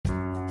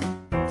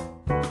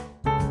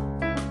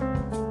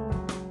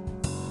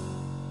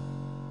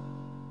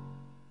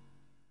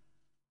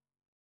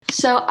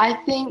So I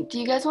think, do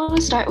you guys want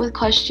to start with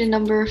question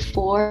number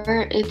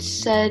 4? It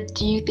said,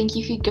 do you think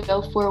you could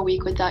go for a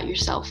week without your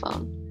cell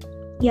phone?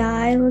 Yeah,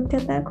 I looked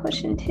at that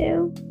question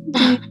too.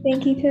 Do you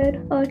think you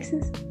could,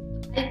 Alexis?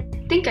 I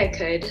think I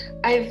could.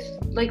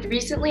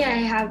 Recently I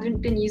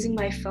haven't been using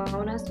my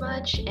phone as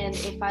much, and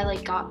if I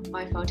got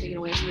my phone taken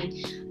away from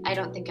me, I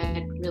don't think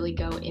I'd really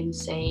go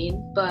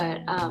insane. But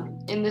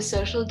in The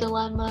Social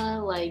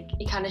Dilemma,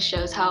 it kind of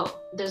shows how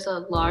there's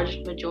a large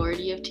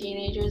majority of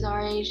teenagers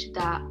our age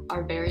that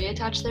are very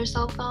attached to their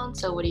cell phone.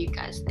 So what do you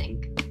guys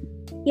think?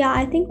 Yeah,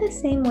 I think the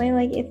same way.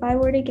 If I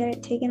were to get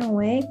it taken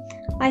away,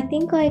 I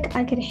think I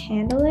could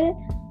handle it,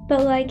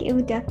 but it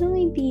would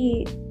definitely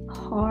be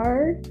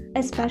hard,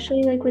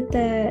 especially with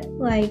the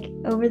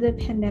over the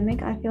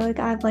pandemic. I feel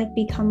I've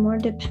become more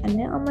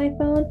dependent on my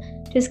phone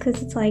just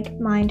because it's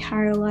my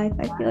entire life.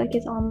 I feel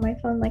it's on my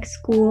phone,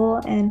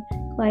 school and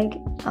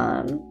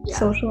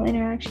social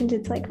interactions.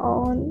 It's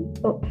all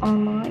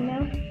online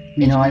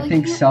now. I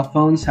think cell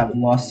phones have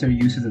lost their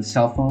use as a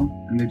cell phone,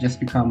 and they've just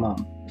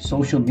become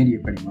social media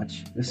pretty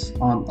much. Just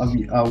on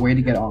a way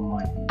to get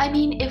online. I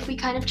mean, if we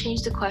kind of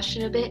changed the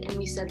question a bit and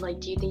we said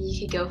do you think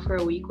you could go for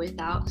a week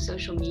without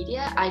social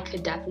media? I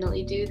could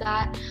definitely do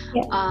that.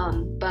 Yeah.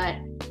 But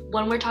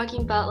when we're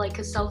talking about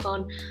a cell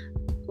phone,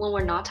 when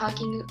we're not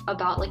talking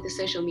about the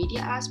social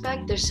media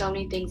aspect, there's so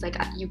many things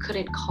you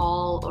couldn't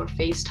call or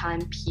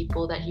FaceTime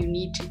people that you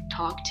need to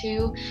talk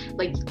to,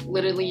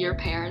 literally your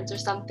parents or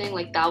something.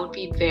 That would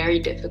be very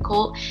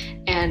difficult,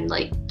 and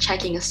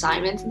checking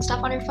assignments and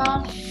stuff on your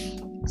phone.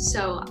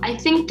 So I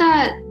think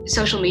that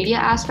social media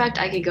aspect,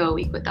 I could go a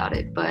week without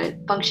it,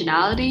 but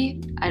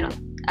functionality, I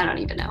don't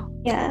even know.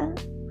 Yeah,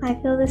 I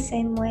feel the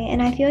same way,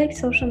 and I feel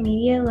social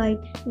media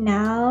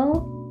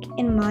now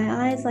in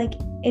my eyes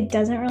it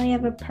doesn't really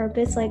have a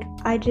purpose.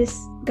 I just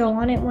go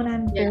on it when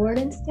I'm bored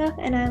and stuff,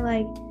 and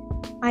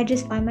I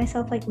just find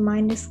myself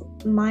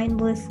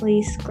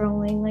mindlessly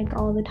scrolling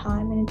all the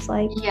time, and it's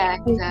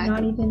exactly. There's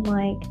not even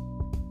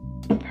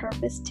a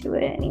purpose to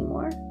it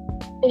anymore.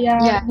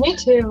 Yeah, me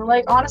too.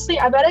 Honestly,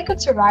 I bet I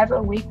could survive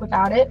a week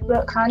without it,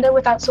 but kind of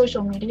without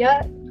social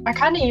media. I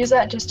kind of use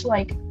that just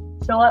to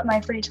fill up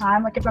my free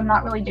time. If I'm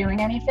not really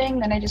doing anything,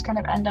 then I just kind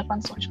of end up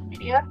on social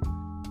media.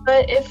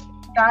 But if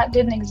that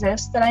didn't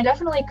exist, then I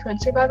definitely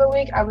could survive a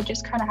week. I would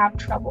just kind of have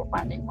trouble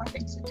finding more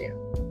things to do.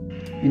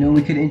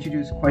 We could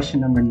introduce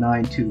question number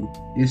 9 too.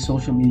 Is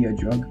social media a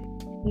drug?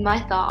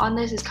 My thought on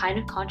this is kind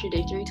of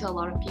contradictory to a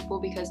lot of people,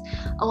 because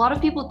a lot of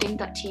people think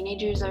that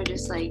teenagers are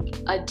just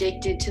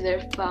addicted to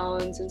their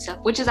phones and stuff,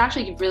 which is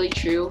actually really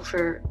true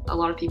for a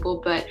lot of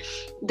people, but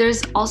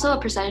there's also a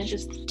percentage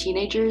of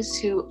teenagers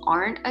who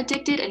aren't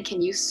addicted and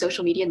can use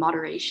social media in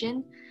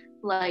moderation.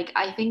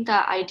 I think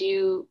that I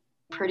do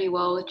pretty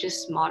well with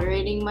just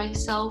moderating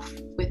myself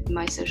with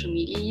my social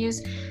media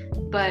use.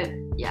 But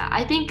yeah,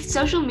 I think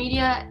social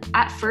media,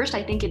 at first,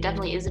 I think it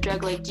definitely is a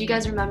drug. Do you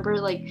guys remember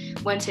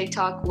when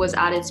TikTok was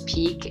at its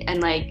peak?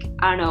 And I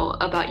don't know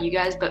about you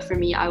guys, but for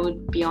me, I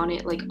would be on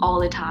it all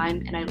the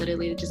time, and I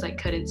literally just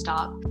couldn't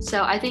stop.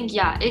 So I think,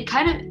 yeah, it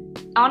kind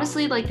of,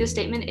 honestly, this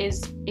statement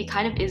it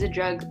kind of is a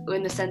drug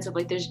in the sense of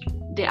there's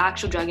the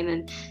actual drug and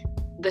then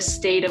the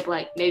state of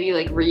maybe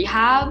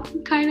rehab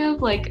kind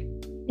of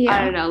Yeah.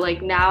 I don't know,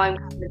 now I'm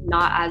kind of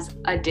not as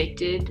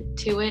addicted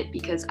to it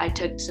because I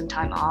took some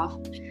time off.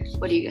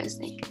 What do you guys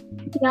think?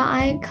 Yeah,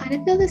 I kind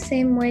of feel the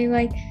same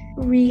way.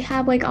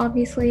 Rehab,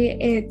 obviously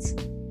it's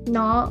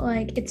not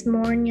it's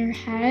more in your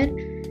head,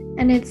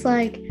 and it's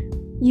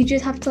you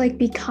just have to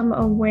become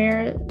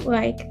aware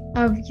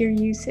of your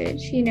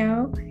usage,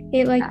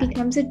 it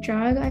becomes a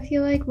drug. I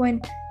feel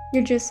when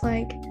you're just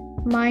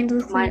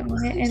mindlessly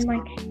on it, and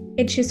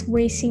it's just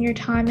wasting your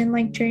time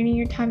and draining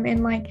your time, and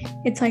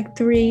it's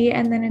 3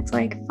 and then it's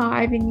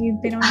 5 and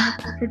you've been on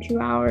it for 2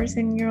 hours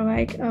and you're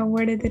oh,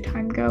 where did the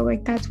time go?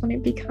 That's when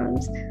it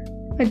becomes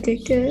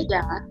addictive.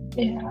 Yeah.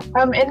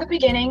 In the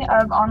beginning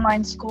of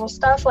online school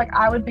stuff,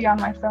 I would be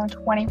on my phone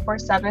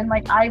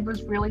 24/7. I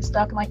was really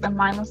stuck in the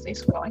mindlessly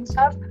scrolling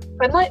stuff.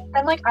 But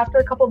then after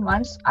a couple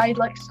months, I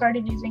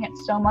started using it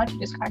so much, it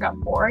just kind of got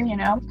boring,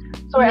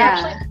 So I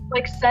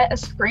actually set a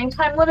screen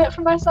time limit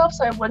for myself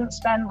so I wouldn't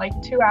spend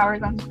 2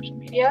 hours on social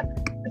media.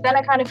 But then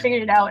I kind of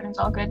figured it out and it's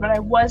all good. But I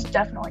was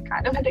definitely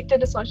kind of addicted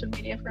to social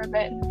media for a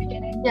bit in the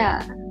beginning.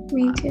 Yeah.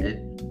 Me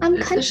too. I'm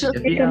kind of sick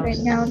of it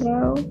now,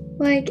 though.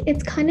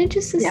 It's kind of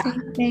just the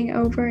same thing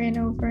over and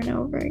over and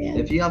over again.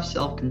 If you have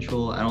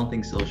self-control, I don't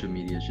think social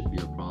media should be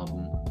a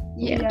problem.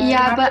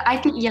 Yeah, but I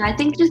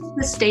think just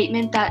the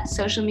statement that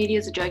social media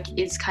is a drug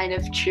is kind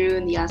of true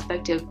in the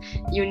aspect of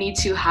you need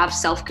to have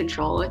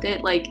self-control with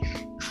it.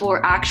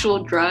 For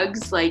actual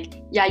drugs,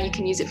 you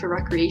can use it for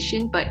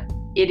recreation, but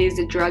it is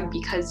a drug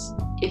because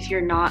if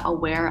you're not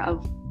aware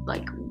of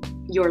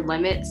your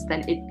limits,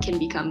 then it can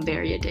become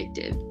very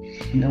addictive.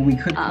 We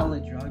could call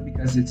it drug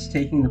because it's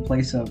taking the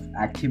place of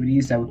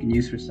activities that we can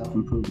use for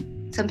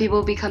self-improvement. Some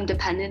people become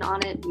dependent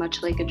on it,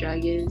 much like a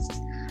drug is.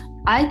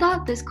 I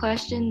thought this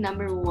question,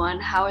 number one,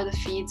 how are the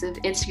feeds of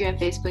Instagram,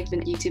 Facebook,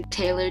 and YouTube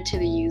tailored to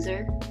the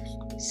user?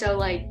 So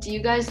like, do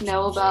you guys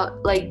know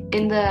about, like,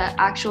 in the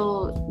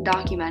actual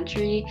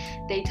documentary,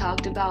 they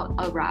talked about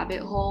a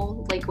rabbit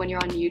hole, like when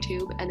you're on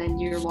YouTube and then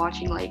you're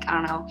watching, like, I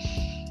don't know,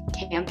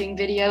 camping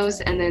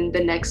videos, and then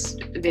the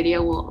next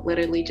video will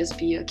literally just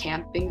be a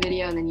camping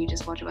video, and then you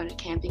just watch a bunch of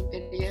camping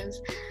videos.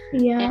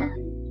 Yeah.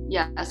 And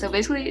yeah, so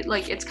basically,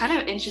 like, it's kind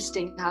of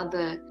interesting how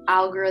the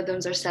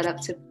algorithms are set up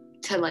to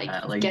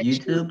like get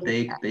YouTube,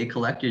 you they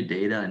collect your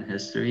data and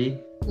history.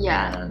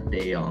 yeah. And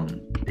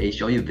they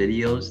show you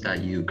videos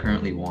that you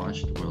currently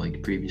watched or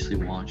like previously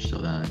watched, so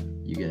that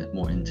you get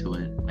more into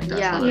it. Like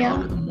that's how the Yeah.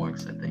 algorithm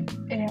works, I think.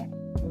 Yeah.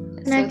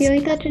 And I feel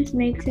like that just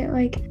makes it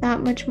like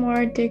that much more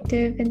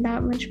addictive and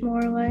that much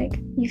more like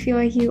you feel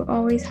like you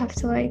always have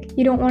to like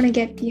you don't want to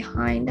get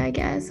behind, I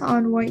guess,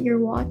 on what you're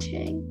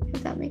watching,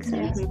 if that makes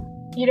sense. Mhm.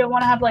 You don't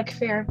want to have like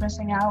fear of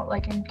missing out,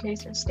 like in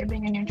case you're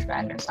skipping a new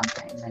trend or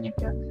something. Then you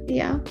feel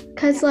Yeah,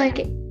 because like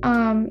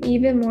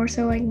even more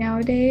so like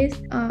nowadays,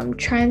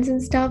 trends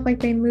and stuff like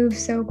they move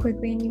so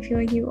quickly and you feel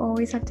like you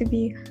always have to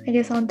be, I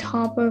guess, on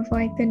top of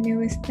like the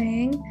newest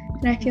thing.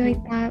 And I feel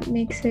like that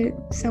makes it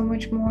so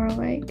much more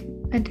like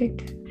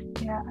addictive.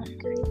 yeah, I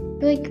agree. I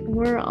feel like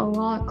we're a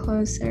lot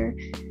closer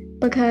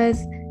because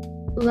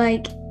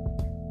like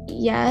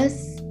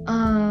yes,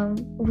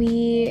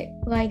 we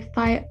like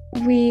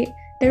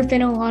there have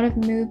been a lot of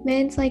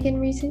movements like in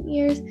recent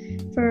years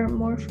for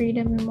more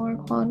freedom and more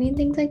equality and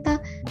things like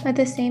that. But at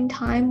the same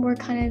time, we've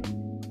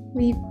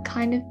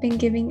kind of been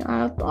giving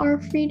up our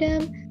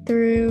freedom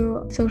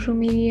through social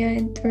media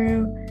and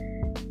through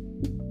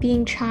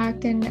being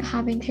tracked and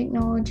having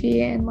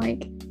technology and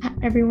like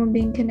everyone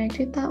being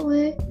connected that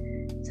way.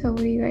 So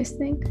what do you guys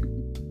think?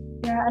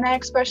 Yeah, and I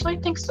especially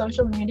think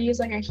social media is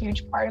like a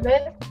huge part of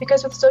it,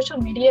 because with social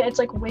media, it's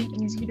like way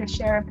easier to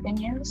share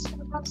opinions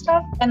about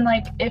stuff. And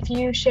like if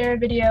you share a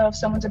video of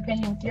someone's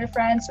opinion with your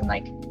friends and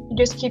like you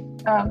just keep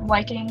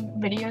liking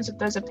videos of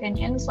those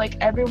opinions, like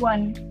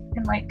everyone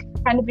can like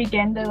kind of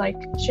begin to like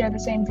share the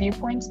same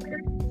viewpoints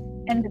there.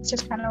 And it's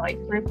just kind of like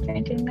group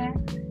thinking there.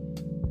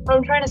 What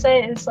I'm trying to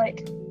say is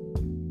like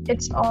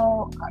it's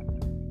all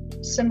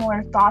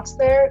similar thoughts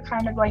there,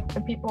 kind of like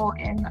the people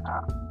in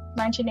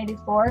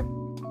 1984.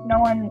 No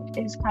one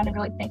is kind of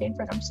really thinking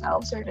for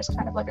themselves. They're just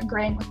kind of like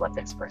agreeing with what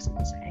this person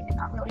is saying and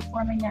not really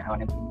forming their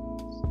own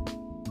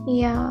opinions.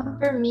 Yeah.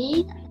 For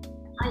me,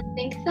 I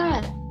think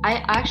that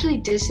I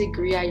actually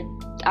disagree. I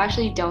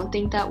actually don't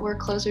think that we're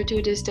closer to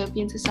a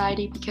dystopian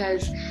society,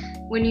 because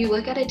when you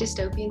look at a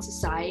dystopian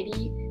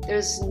society,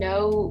 there's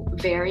no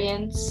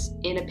variance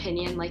in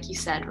opinion, like you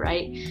said,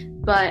 right?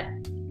 But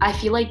I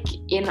feel like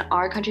in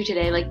our country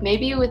today, like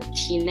maybe with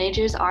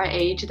teenagers our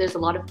age, there's a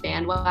lot of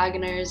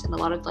bandwagoners and a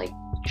lot of like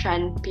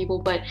trend people,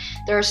 but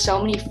there are so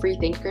many free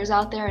thinkers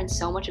out there and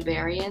so much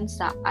variance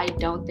that I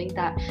don't think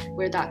that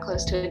we're that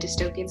close to a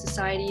dystopian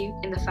society,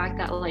 in the fact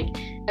that like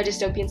a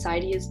dystopian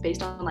society is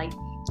based on like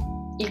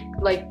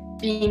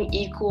being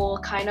equal,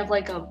 kind of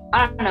like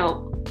I don't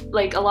know,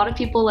 like a lot of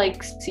people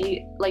like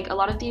see like a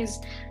lot of these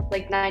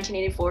like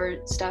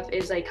 1984 stuff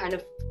is like kind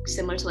of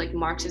similar to like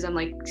Marxism,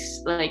 like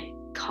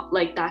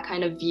that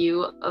kind of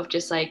view of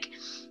just like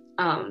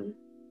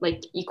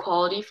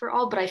equality for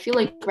all. But I feel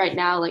like right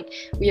now like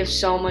we have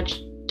so much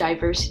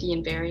diversity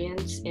and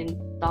variance in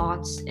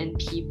thoughts and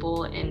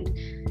people and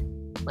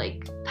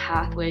like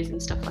pathways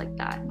and stuff like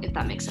that, if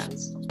that makes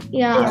sense.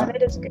 Yeah,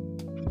 that is good.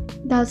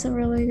 That's a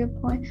really good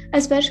point.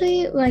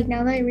 Especially like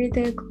now that I read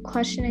the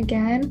question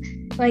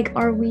again, like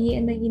are we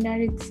in the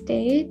United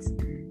States?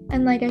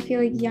 And like I feel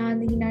like in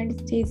the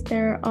United States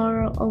there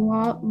are a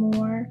lot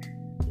more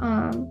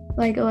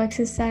like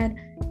Alexis said,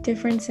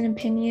 difference in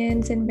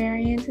opinions and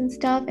variance and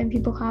stuff, and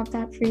people have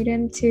that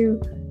freedom to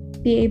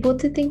be able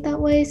to think that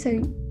way.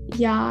 So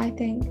yeah, I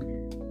think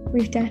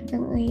we've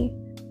definitely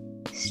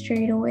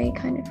strayed away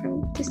kind of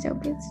from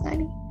dystopian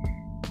society.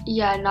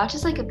 Yeah, not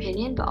just like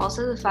opinion, but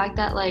also the fact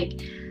that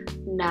like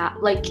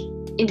like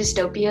in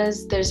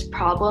dystopias there's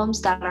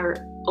problems that are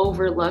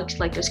overlooked,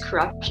 like there's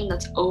corruption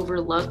that's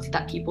overlooked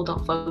that people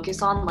don't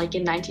focus on, like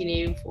in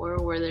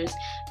 1984 where there's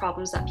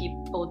problems that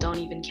people don't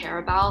even care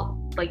about,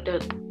 like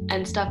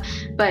and stuff.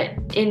 But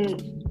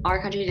in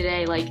our country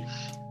today, like,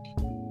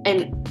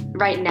 and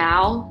right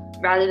now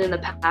rather than the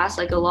past,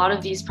 like a lot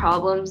of these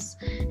problems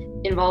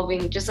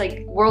involving just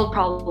like world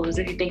problems,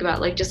 if you think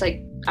about like just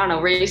like I don't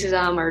know,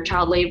 racism or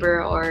child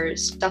labor or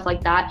stuff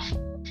like that,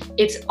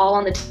 it's all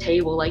on the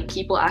table. Like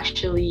people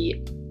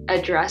actually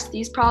address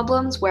these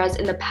problems, whereas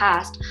in the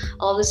past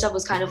all of this stuff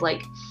was kind of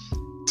like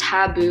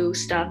taboo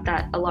stuff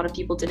that a lot of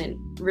people didn't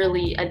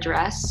really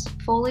address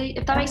fully,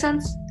 if that makes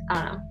sense. I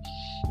don't know.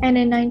 And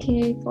in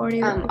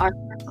 1940 our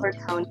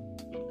tone.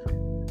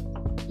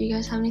 You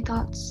guys have any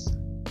thoughts?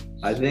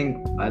 I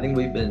think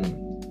we've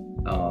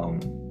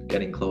been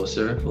getting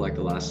closer for like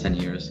the last 10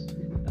 years.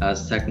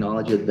 As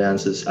technology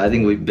advances, I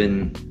think we've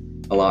been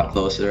a lot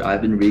closer.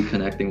 I've been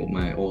reconnecting with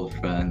my old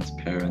friends,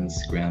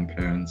 parents,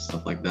 grandparents,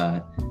 stuff like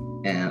that.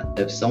 And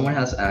if someone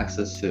has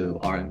access to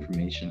our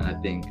information, I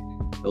think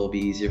it will be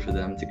easier for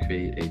them to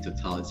create a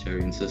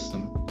totalitarian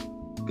system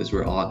because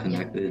we're all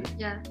connected.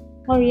 Yeah.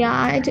 Oh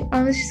yeah,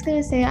 I was just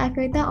gonna say, I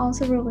feel like that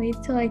also relates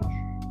to like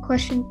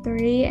question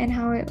 3 and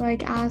how it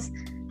like asks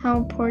how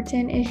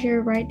important is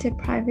your right to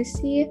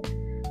privacy,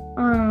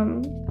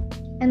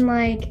 and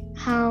like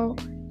how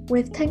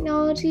with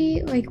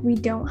technology like we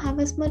don't have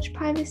as much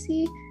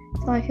privacy.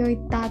 So I feel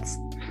like that's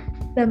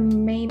the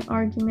main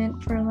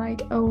argument for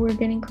like, oh, we're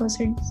getting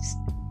closer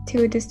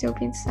to a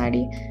dystopian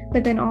society.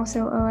 But then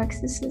also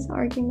Alexis's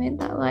argument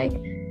that like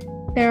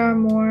there are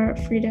more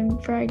freedom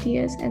for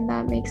ideas and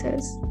that makes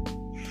us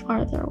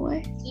farther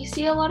away. You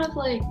see a lot of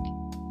like,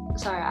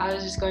 sorry, I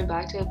was just going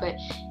back to it, but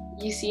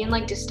you see in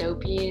like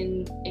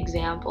dystopian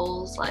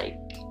examples, like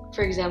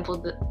for example,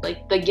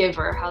 the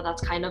Giver, how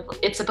that's kind of,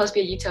 it's supposed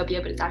to be a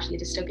utopia, but it's actually a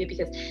dystopia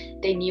because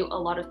they mute a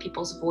lot of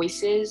people's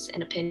voices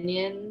and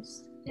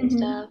opinions and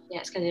stuff. Yeah,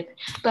 it's kind of different.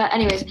 But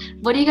anyways,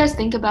 what do you guys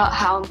think about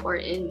how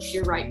important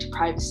your right to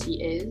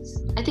privacy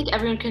is? I think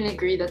everyone can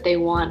agree that they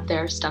want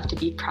their stuff to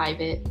be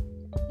private.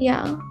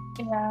 Yeah.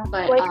 Yeah.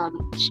 But like,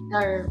 should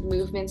our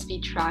movements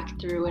be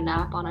tracked through an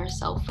app on our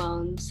cell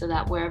phones so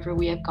that wherever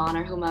we have gone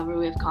or whomever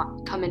we have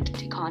come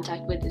into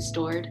contact with is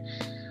stored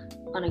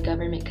on a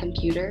government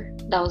computer?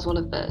 That was one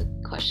of the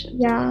questions.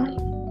 Yeah.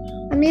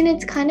 I mean,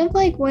 it's kind of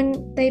like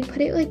when they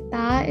put it like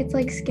that, it's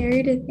like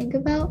scary to think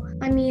about.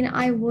 I mean,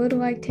 I would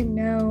like to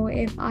know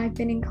if I've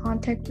been in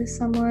contact with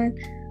someone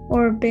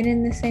or been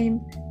in the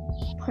same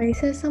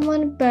place as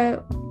someone,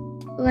 but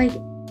like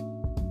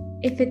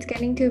if it's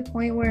getting to a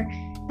point where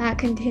that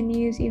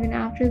continues even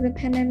after the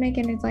pandemic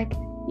and it's like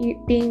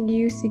being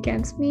used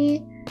against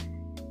me,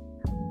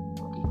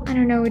 I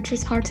don't know, it's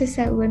just hard to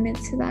set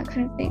limits to that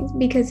kind of things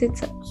because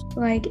it's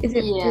like, is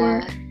it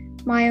for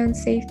my own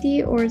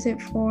safety or is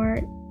it for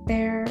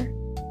their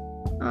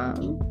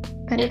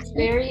benefit? It's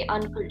very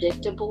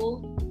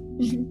unpredictable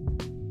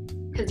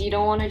because you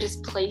don't want to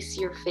just place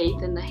your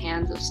faith in the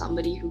hands of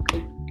somebody who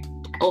could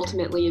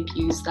ultimately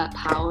abuse that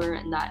power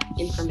and that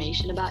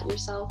information about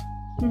yourself.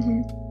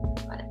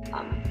 But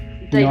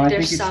I think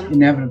it's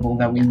inevitable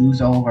that we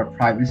lose all of our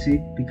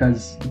privacy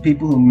because the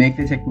people who make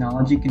the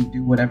technology can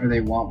do whatever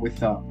they want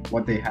with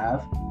what they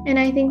have. And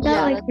I think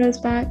that goes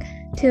back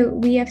to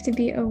we have to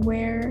be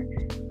aware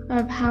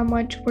of how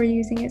much we're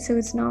using it, so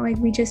it's not like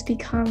we just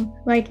become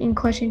like in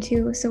question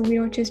 2, so we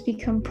don't just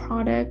become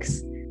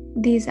products,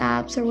 these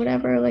apps or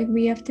whatever. Like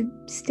we have to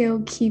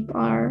still keep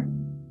our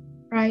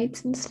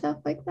rights and stuff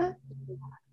like that.